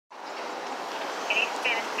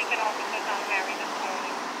officers on Mary this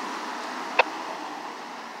morning.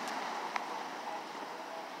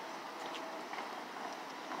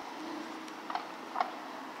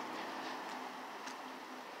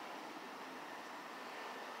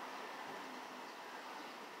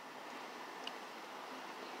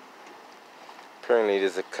 Apparently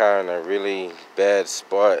there's a car in a really bad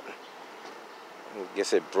spot. I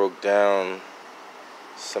guess it broke down,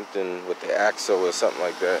 something with the axle or something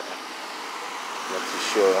like that. Not too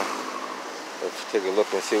sure. Let's take a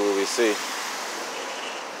look and see what we see.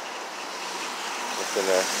 It's in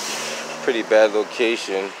a pretty bad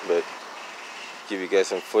location, but give you guys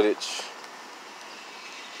some footage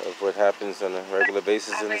of what happens on a regular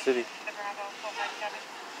basis in the city.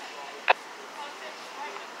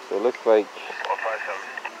 So it looks like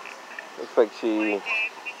she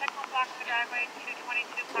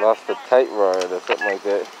lost a tight rod or something like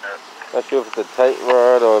that. Not sure if it's a tight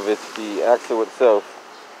rod or if it's the axle itself,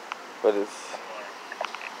 but it's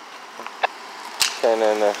kind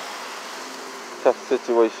of in a tough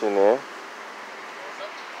situation there.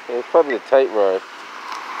 Yeah, it's probably a tight rod.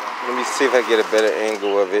 Let me see if I get a better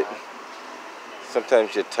angle of it.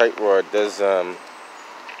 Sometimes your tight rod does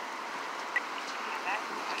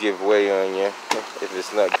give way on you if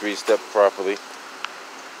it's not greased up properly.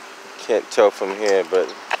 Can't tell from here,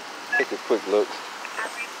 but take a quick look.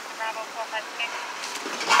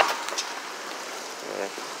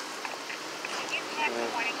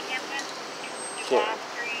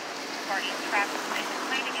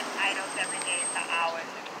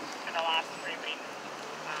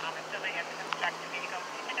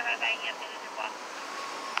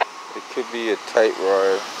 It could be a tight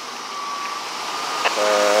rod.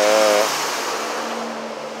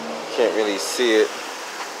 Can't really see it.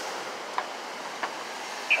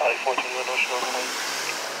 Charlie 14, you know she overnight.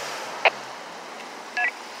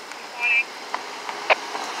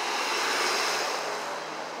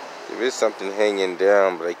 There is something hanging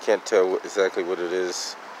down, but I can't tell exactly what it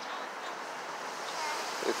is.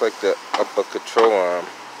 It's like the upper control arm.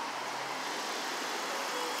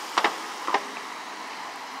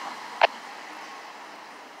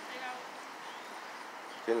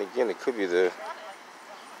 Then again, it could be the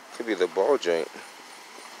ball joint.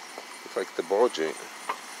 It's like the ball joint.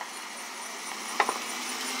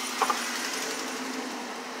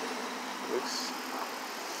 Looks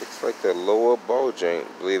like the lower ball joint,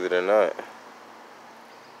 believe it or not.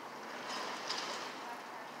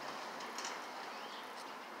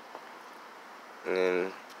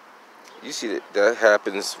 And you see that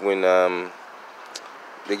happens when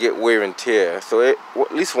they get wear and tear. So at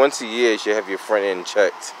least once a year you should have your front end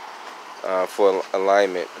checked for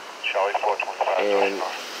alignment. And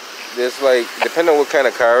there's like, depending on what kind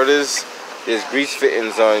of car it is, there's grease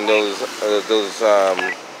fittings on those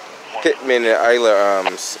Pitman and Eiler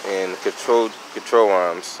arms and control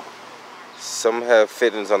arms. Some have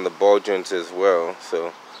fittings on the ball joints as well.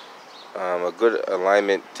 So a good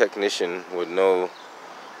alignment technician would know.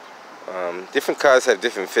 Different cars have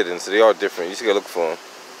different fittings, so they're all different. You just gotta look for them.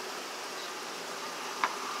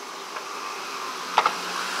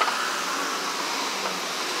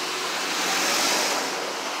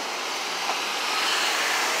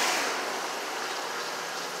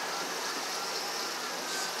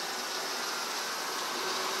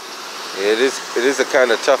 Yeah, it is a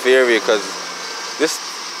kind of tough area because this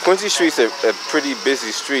Quincy Street's a pretty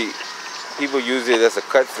busy street. People use it as a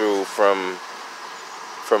cut through from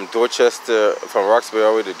Dorchester, from Roxbury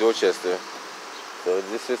all the way to Dorchester. So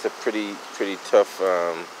this is a pretty tough,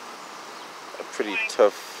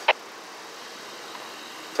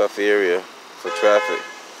 tough area for traffic.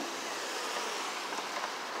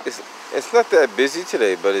 It's not that busy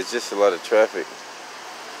today, but it's just a lot of traffic.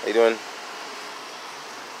 How you doing?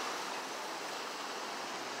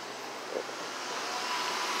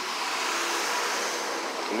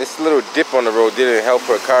 And this little dip on the road didn't help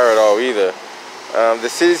her car at all either. The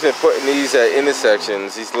city's been putting these at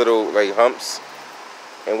intersections, these little like humps,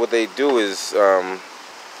 and what they do is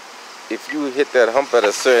if you hit that hump at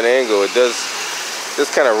a certain angle, it does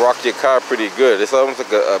kind of rock your car pretty good. It's almost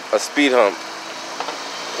like a speed hump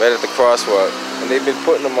right at the crosswalk, and they've been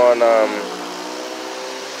putting them on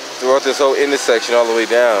throughout this whole intersection all the way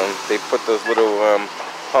down. They put those little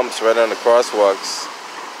humps right on the crosswalks,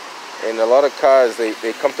 and a lot of cars they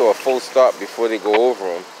come to a full stop before they go over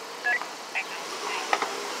them.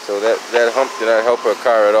 So that hump did not help her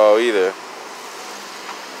car at all either.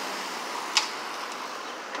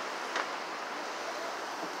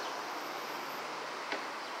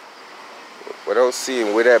 Without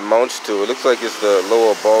seeing where that mounts to, it looks like it's the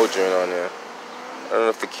lower ball joint on there. I don't know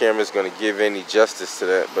if the camera's going to give any justice to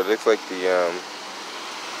that, but it looks like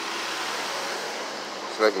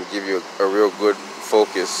so I can give you a real good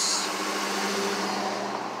focus.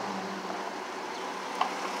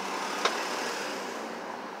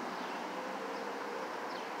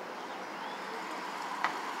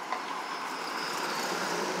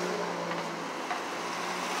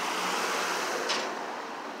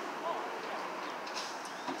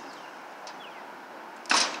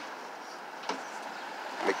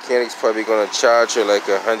 Mechanic's probably gonna charge her like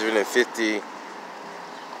 $150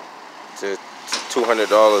 to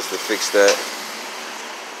 $200 to fix that.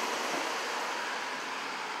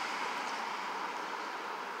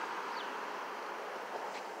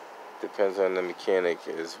 Depends on the mechanic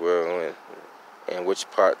as well and which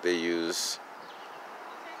part they use.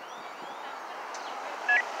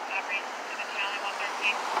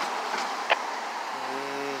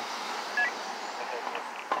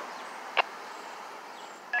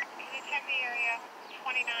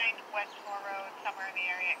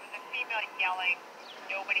 Yelling,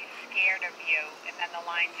 nobody's scared of you, and then the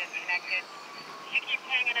line disconnected. She keeps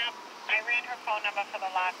hanging up. I ran her phone number for the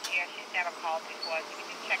last year. She's never called before, so we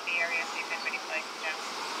can check the area, see if anybody's like down.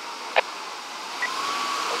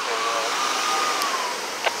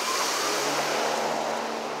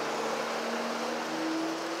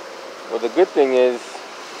 Well, the good thing is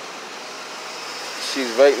she's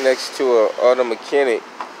right next to an auto mechanic.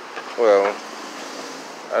 Well,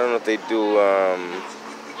 I don't know if they do.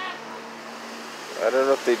 I don't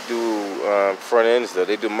know if they do front ends though.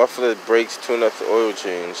 They do muffler, brakes, tune-ups, oil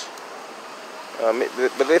change.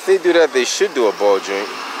 But if they do that, they should do a ball joint.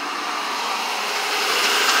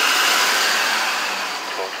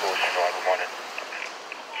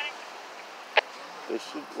 They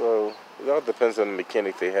should. Well, it all depends on the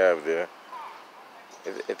mechanic they have there.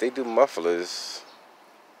 If they do mufflers,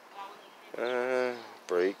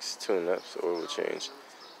 brakes, tune-ups, oil change.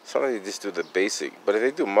 Sometimes they just do the basic, but if they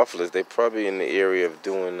do mufflers, they're probably in the area of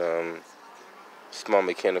doing small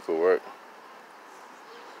mechanical work.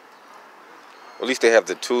 At least they have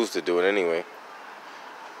the tools to do it anyway.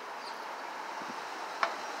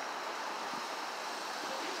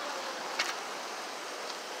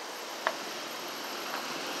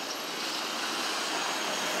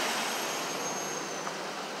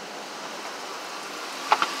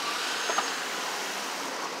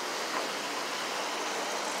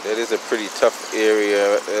 That is a pretty tough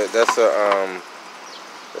area. That's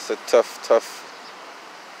a tough.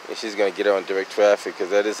 And she's gonna get out on direct traffic because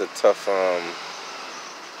that is a tough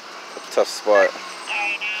spot.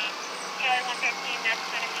 Alright, Charlie 115, that's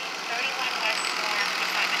gonna be 31 West Moore,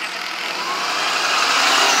 department number 2.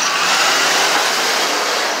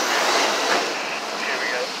 Here we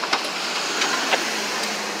go.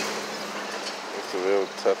 It's a real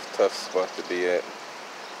tough spot to be at.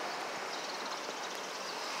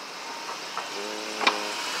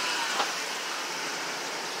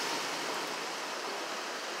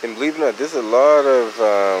 And believe it or not, there's a lot of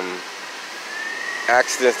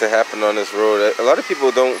accidents that happen on this road. A lot of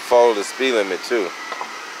people don't follow the speed limit too.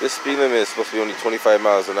 This speed limit is supposed to be only 25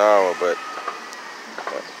 miles an hour, but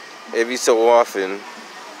every so often,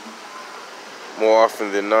 more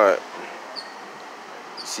often than not,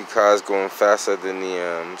 you see cars going faster than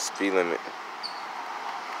the speed limit.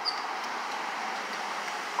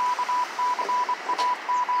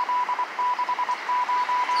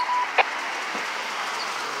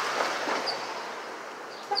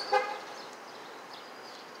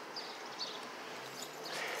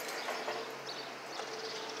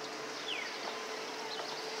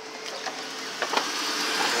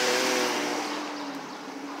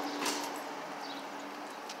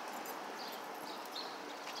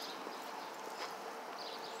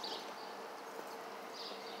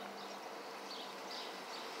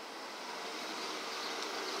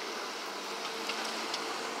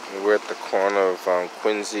 We're at the corner of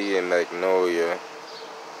Quincy and Magnolia.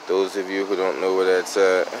 Those of you who don't know where that's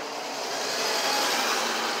at,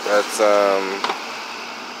 that's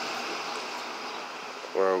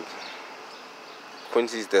well,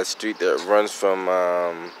 Quincy's that street that runs from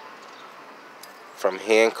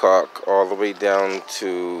Hancock all the way down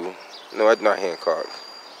to, no, not Hancock,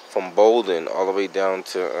 from Bolden all the way down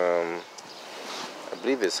to I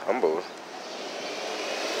believe it's Humboldt.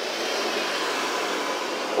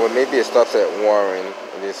 Or maybe it stops at Warren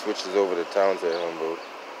and then switches over to Townsend, Humboldt.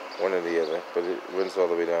 One or the other, but it runs all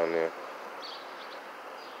the way down there.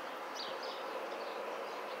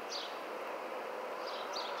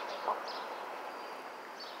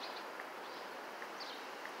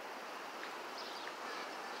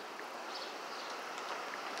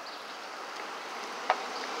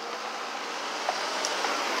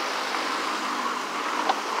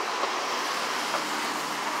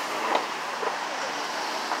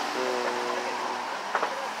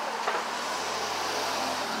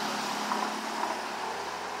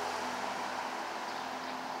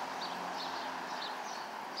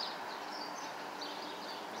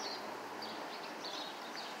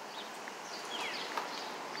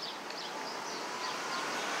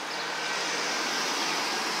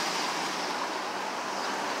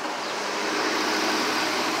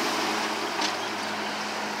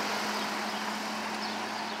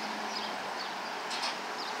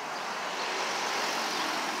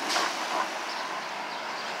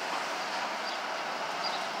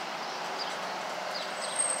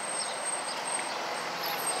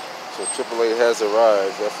 AAA has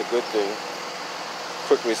arrived. That's a good thing.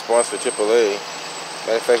 Quick response for AAA.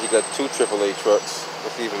 Matter of fact, he got 2 AAA trucks.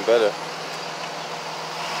 That's even better.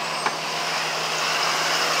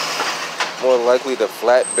 More likely the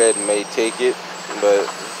flatbed may take it, but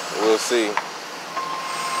we'll see.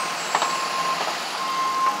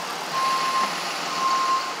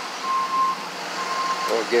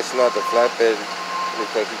 Well, I guess not. The flatbed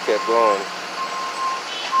looks like he kept going.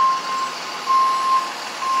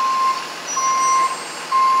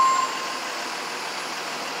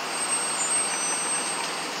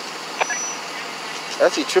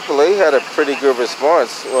 Actually, AAA had a pretty good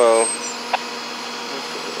response. Well,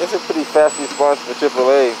 it's a pretty fast response for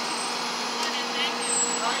AAA.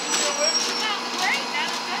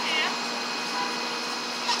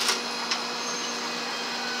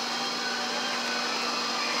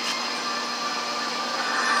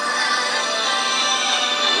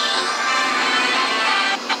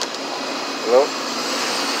 Hello?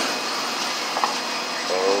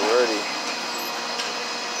 Alrighty.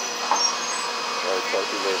 Alright, talk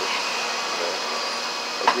to you later. Okay.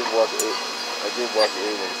 I did walk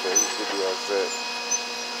Aiden, so he should be all set.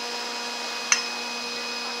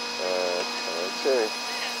 Okay.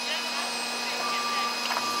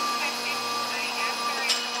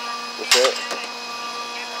 What's that?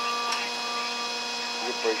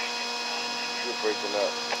 You're breaking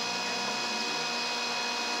up.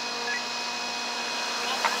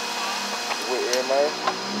 Where am I?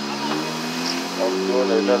 I'm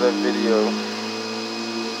doing another video.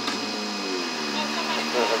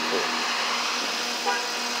 Okay.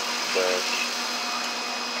 Bye.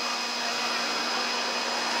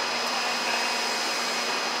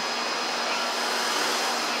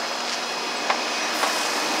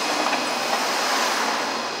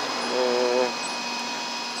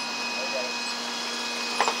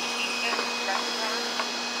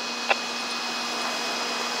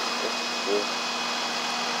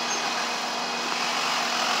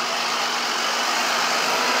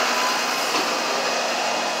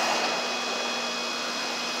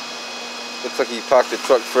 Looks like he parked the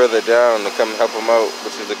truck further down to come help him out,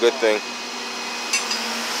 which is a good thing.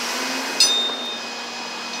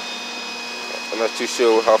 I'm not too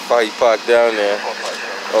sure how far he parked down there.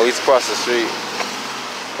 Oh, he's across the street.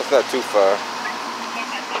 That's not too far.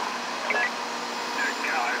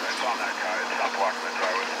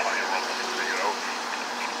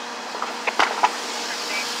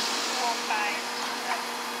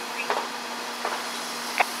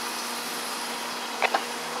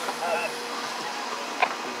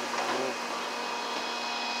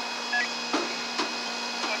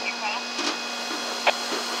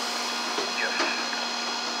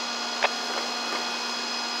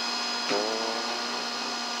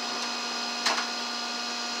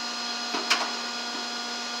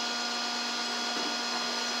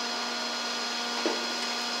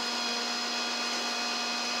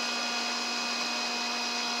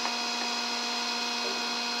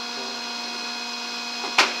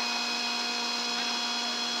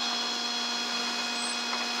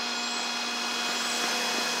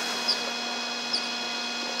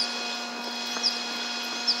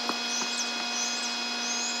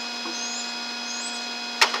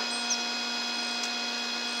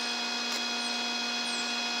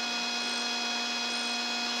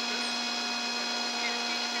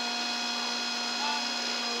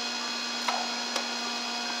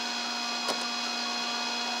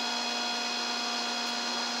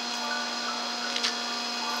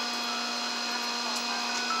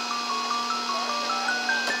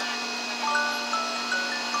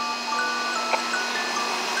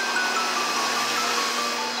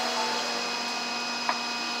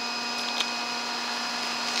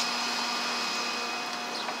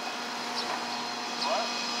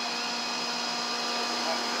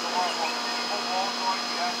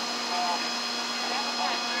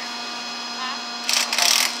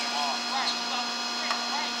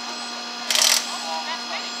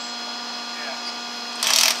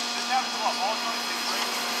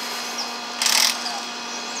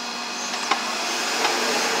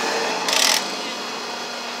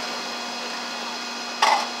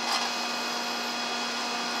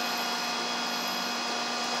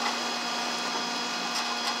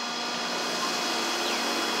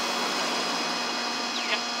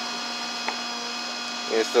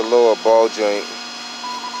 It's the lower ball joint.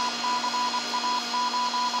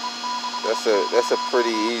 That's a pretty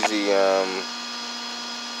easy, you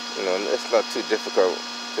know, it's not too difficult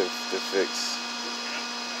to fix.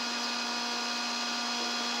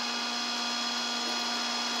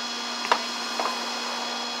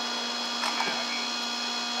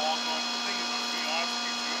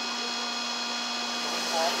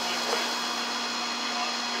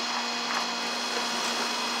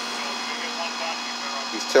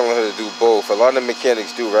 telling her to do both. A lot of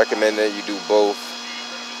mechanics do recommend that you do both.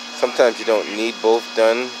 Sometimes you don't need both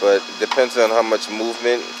done, but it depends on how much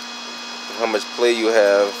movement, how much play you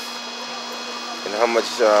have, and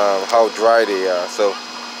how dry they are. So,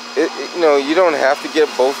 you know, you don't have to get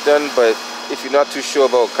both done, but if you're not too sure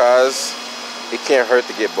about cars, it can't hurt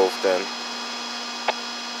to get both done.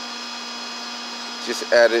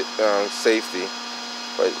 Just added safety.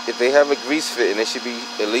 But if they have a grease fit, and it should be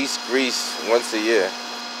at least greased once a year.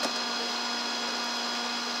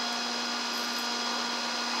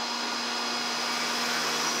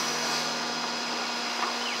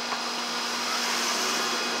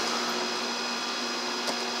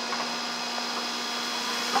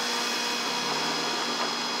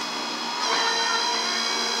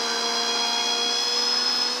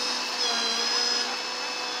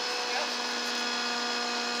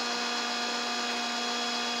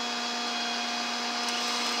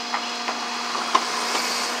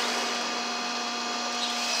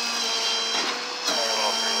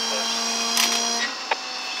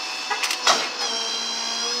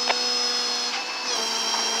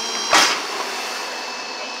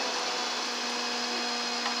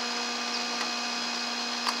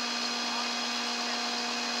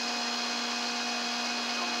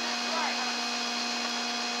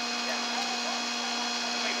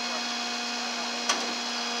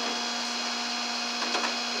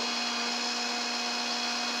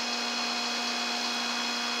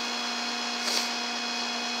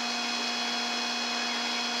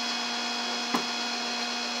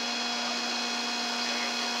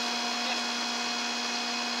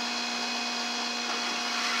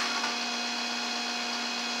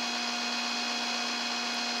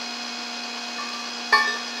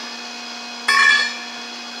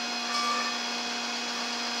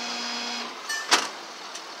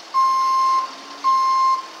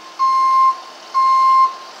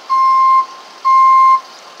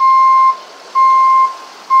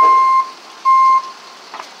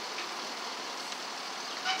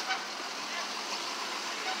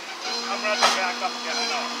 I'm running back up again, I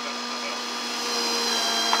know.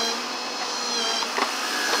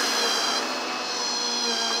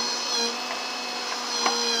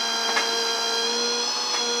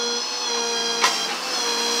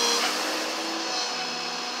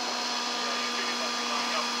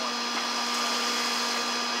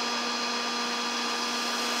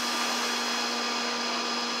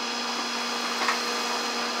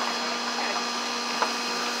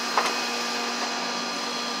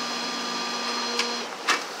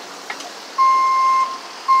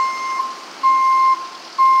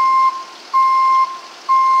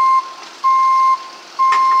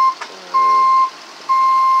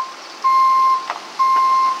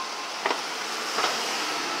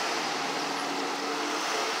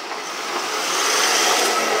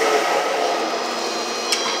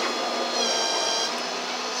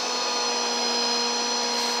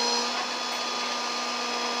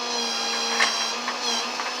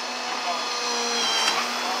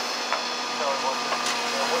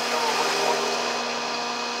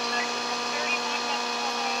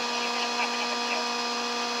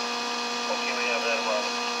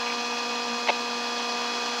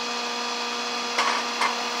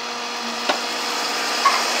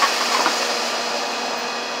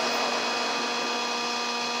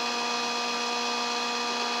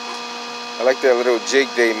 I like that little jig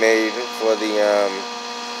they made for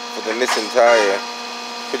the missing tire.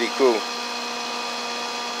 Pretty cool.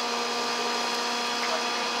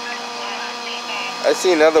 I've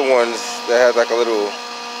seen other ones that had like a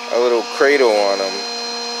little cradle on them.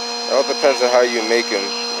 It all depends on how you make them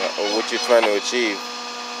or what you're trying to achieve.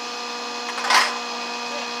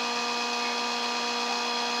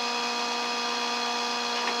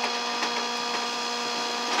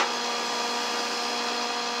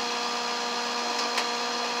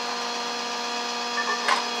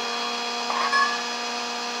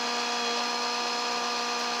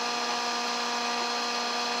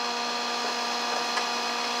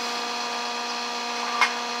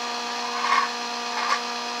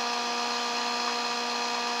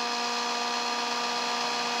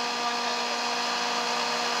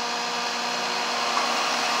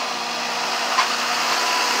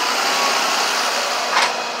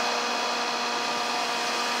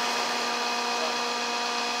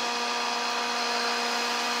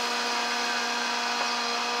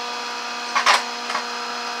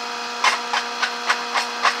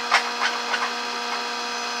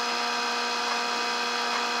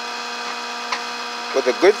 But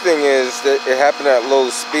the good thing is that it happened at low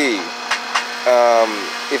speed.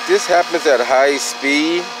 If this happens at high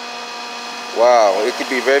speed, Wow, it could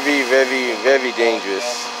be very, very, very dangerous.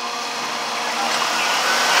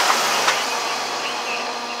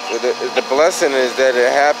 So the blessing is that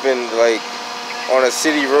it happened like on a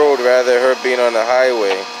city road rather than her being on the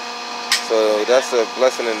highway. So that's a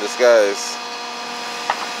blessing in disguise.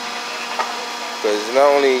 Because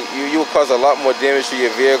not only you will cause a lot more damage to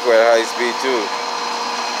your vehicle at high speed too.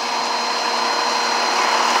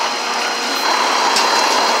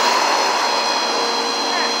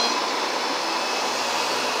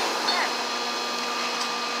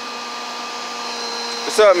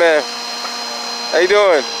 What's up, man? How you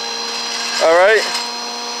doing? All right?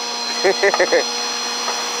 What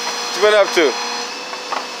you been up to?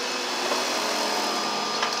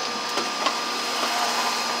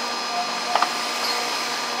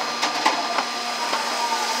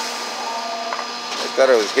 I thought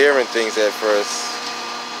I was hearing things at first.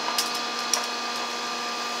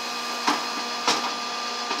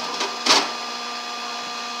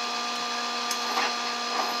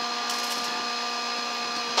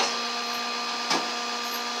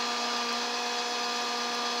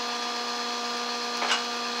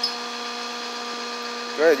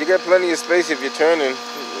 Right, you got plenty of space if you're turning,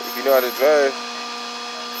 if you know how to drive.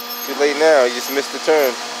 Too late now, you just missed the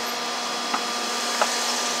turn.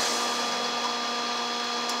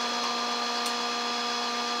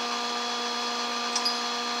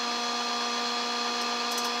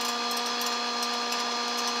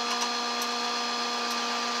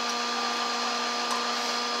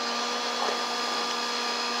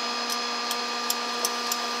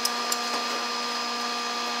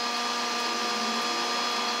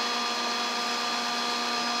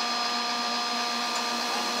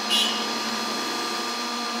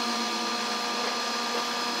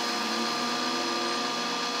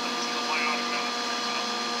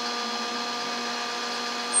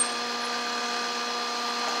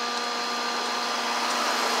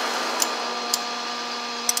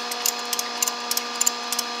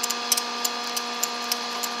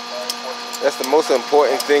 That's the most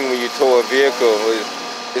important thing when you tow a vehicle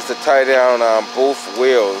is to tie down both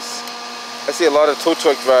wheels. I see a lot of tow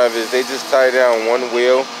truck drivers, they just tie down one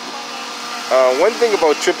wheel. One thing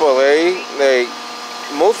about AAA,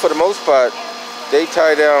 for the most part, they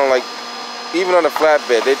tie down, like, even on a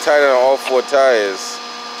flatbed, they tie down all 4 tires.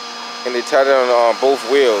 And they tie down on both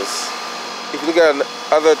wheels. If you look at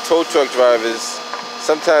other tow truck drivers,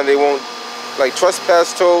 sometimes they won't, like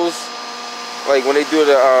trespass tows, like when they do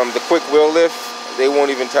the quick wheel lift, they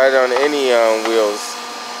won't even tie down any wheels.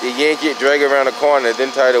 They yank it, drag it around the corner,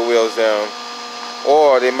 then tie the wheels down.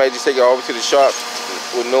 Or they might just take it all the way to the shop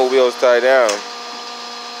with no wheels tied down.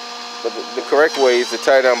 But the correct way is to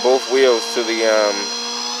tie down both wheels to the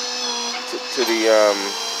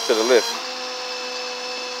lift.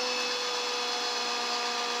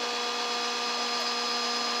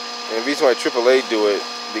 And the reason why AAA do it,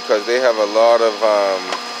 because they have a lot of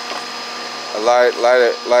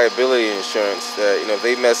liability insurance that, you know, if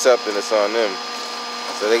they mess up, then it's on them.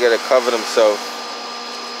 So they gotta cover themselves.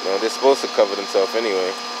 You know, they're supposed to cover themselves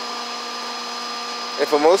anyway. And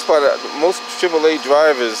for most part, most AAA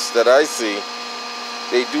drivers that I see,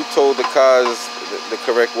 they do tow the cars the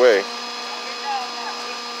correct way.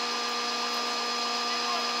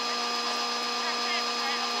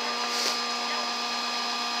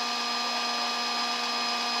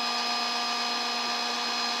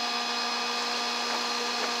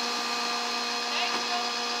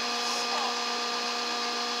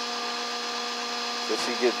 So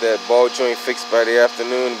she get that ball joint fixed by the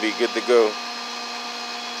afternoon and be good to go.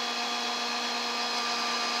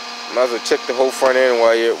 Might as well check the whole front end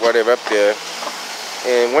while they're up there.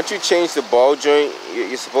 And once you change the ball joint,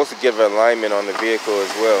 you're supposed to give alignment on the vehicle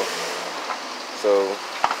as well. So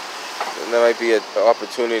that might be an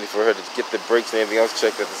opportunity for her to get the brakes and everything else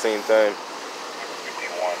checked at the same time.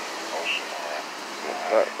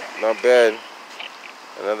 Not bad.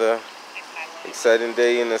 Another exciting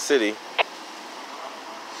day in the city.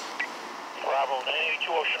 Bravo,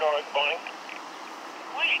 982 Ocean Arc, Bonnie.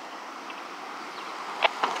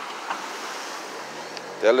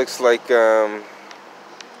 That looks like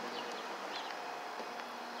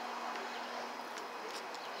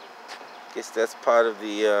guess that's part of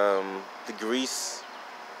the grease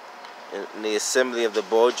and the assembly of the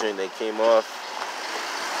ball joint that came off.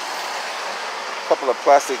 A couple of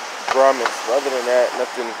plastic grommets, but other than that,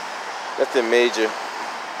 nothing major.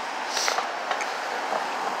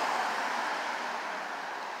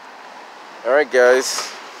 Alright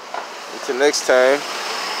guys, until next time,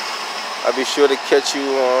 I'll be sure to catch you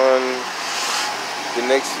on the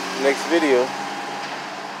next video.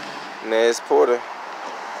 Naz Porter.